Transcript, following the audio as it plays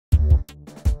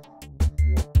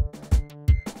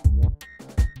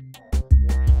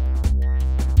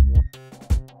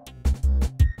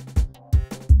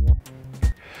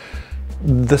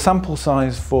The sample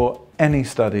size for any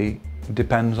study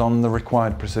depends on the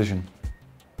required precision.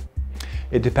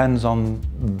 It depends on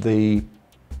the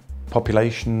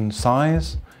population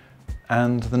size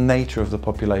and the nature of the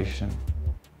population.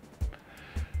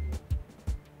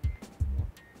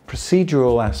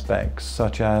 Procedural aspects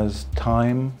such as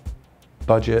time,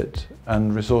 budget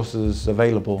and resources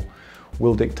available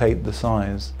will dictate the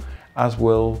size, as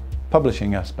will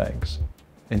publishing aspects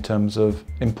in terms of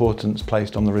importance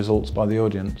placed on the results by the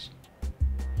audience.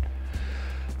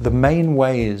 The main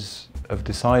ways of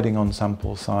deciding on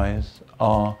sample size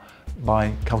are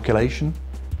by calculation,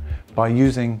 by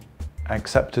using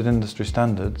accepted industry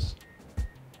standards,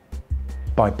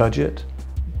 by budget.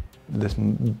 This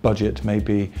budget may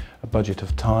be a budget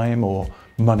of time or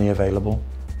money available,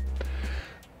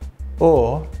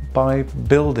 or by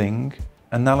building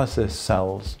analysis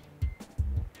cells.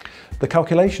 The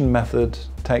calculation method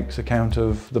takes account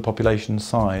of the population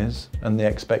size and the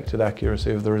expected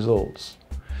accuracy of the results.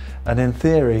 And in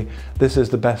theory, this is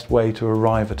the best way to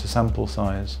arrive at a sample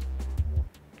size.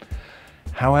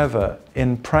 However,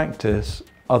 in practice,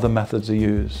 other methods are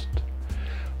used.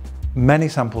 Many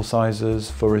sample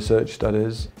sizes for research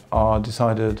studies are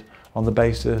decided on the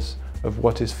basis of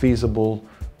what is feasible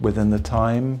within the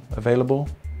time available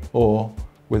or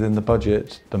within the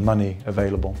budget, the money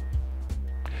available.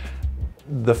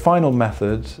 The final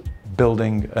method,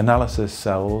 building analysis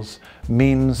cells,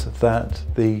 means that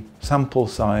the sample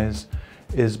size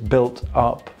is built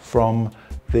up from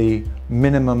the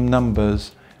minimum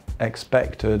numbers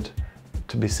expected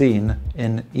to be seen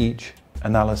in each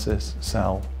analysis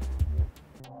cell.